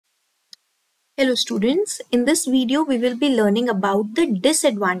Hello students, in this video we will be learning about the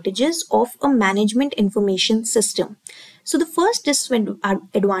disadvantages of a management information system. So the first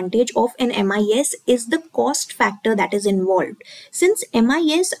disadvantage of an MIS is the cost factor that is involved. Since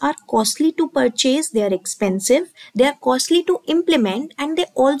MIS are costly to purchase, they are expensive, they are costly to implement, and they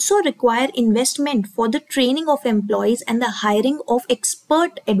also require investment for the training of employees and the hiring of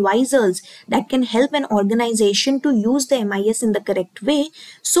expert advisors that can help an organization to use the MIS in the correct way.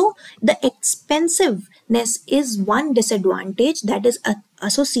 So the expensiveness is one disadvantage that is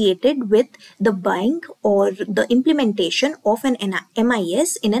associated with the buying or the implementation of an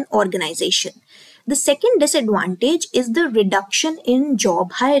MIS in an organization. The second disadvantage is the reduction in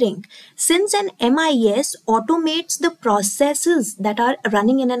job hiring. Since an MIS automates the processes that are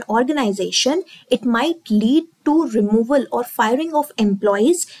running in an organization, it might lead to removal or firing of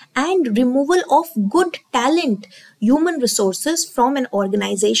employees and removal of good talent, human resources from an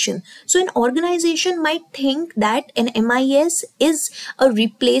organization. So an organization might think that an MIS is a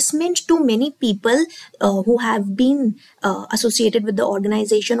replacement to many people who have been associated with the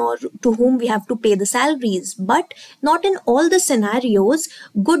organization or to whom we have to pay the salaries. But not in all the scenarios,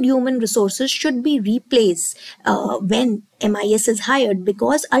 good human resources should be replaced when MIS is hired,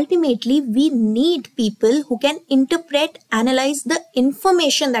 because ultimately we need people who can interpret, analyze the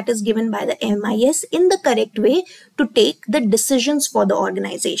information that is given by the MIS in the correct way to take the decisions for the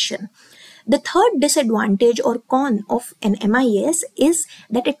organization. The third disadvantage or con of an MIS is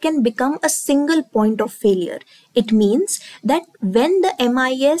that it can become a single point of failure. It means that when the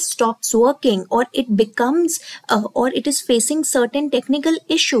MIS stops working or it becomes or it is facing certain technical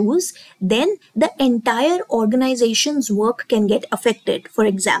issues, then the entire organization's work can get affected. For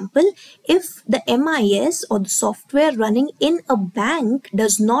example, if the MIS or the software running in a bank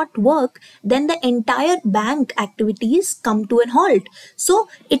does not work, then the entire bank activities come to a halt. So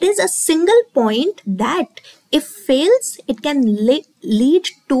it is a single point that if fails, it can lead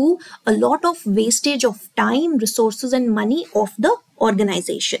to a lot of wastage of time, resources, and money of the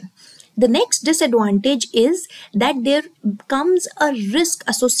organization. The next disadvantage is that there comes a risk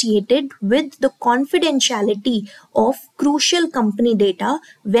associated with the confidentiality of crucial company data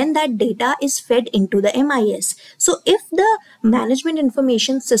when that data is fed into the MIS. So if the management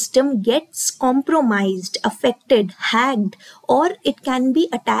information system gets compromised, affected, hacked, or it can be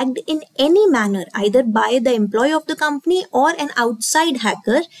attacked in any manner, either by the employee of the company or an outside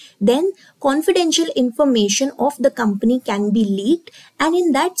hacker, then confidential information of the company can be leaked, and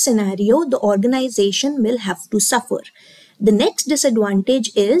in that scenario, the organization will have to suffer. The next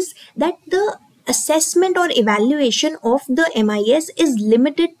disadvantage is that the assessment or evaluation of the MIS is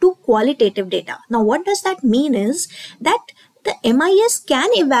limited to qualitative data. Now, what does that mean is that the MIS can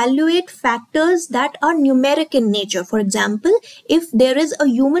evaluate factors that are numeric in nature. For example, if there is a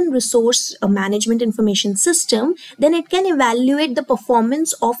human resource management information system, then it can evaluate the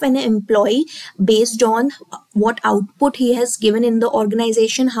performance of an employee based on what output he has given in the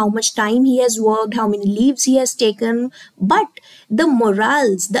organization, how much time he has worked, how many leaves he has taken. But the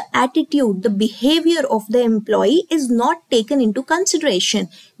morals, the attitude, the behavior of the employee is not taken into consideration.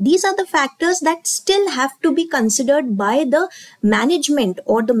 These are the factors that still have to be considered by the management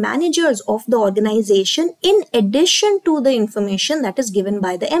or the managers of the organization in addition to the information that is given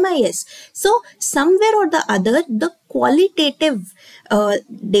by the MIS. So somewhere or the other, the qualitative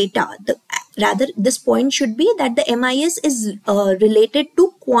data, rather this point should be that the MIS is related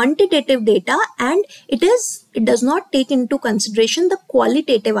to quantitative data, and it does not take into consideration the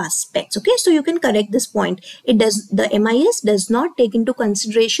qualitative aspects. Okay, so you can correct this point. The MIS does not take into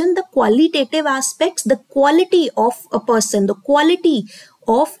consideration the qualitative aspects, the quality of a person, the quality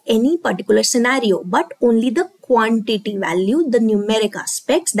of any particular scenario, but only the quantity value, the numeric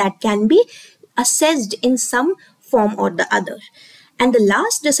aspects that can be assessed in some form or the other. And the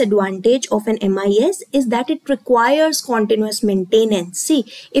last disadvantage of an MIS is that it requires continuous maintenance. See,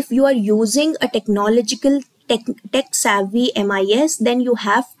 if you are using a tech savvy MIS, then you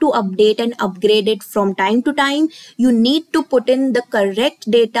have to update and upgrade it from time to time. You need to put in the correct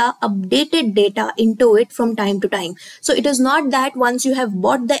data, updated data into it from time to time. So it is not that once you have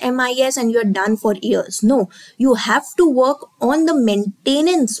bought the MIS and you're done for years. No, you have to work on the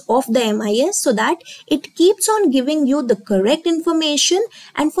maintenance of the MIS so that it keeps on giving you the correct information,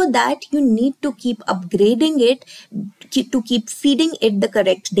 and for that you need to keep upgrading it, to keep feeding it the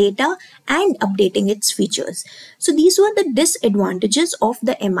correct data and updating its features. So these were the disadvantages of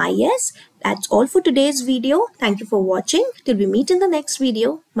the MIS. That's all for today's video. Thank you for watching. Till we meet in the next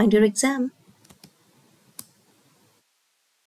video. Mind your exam.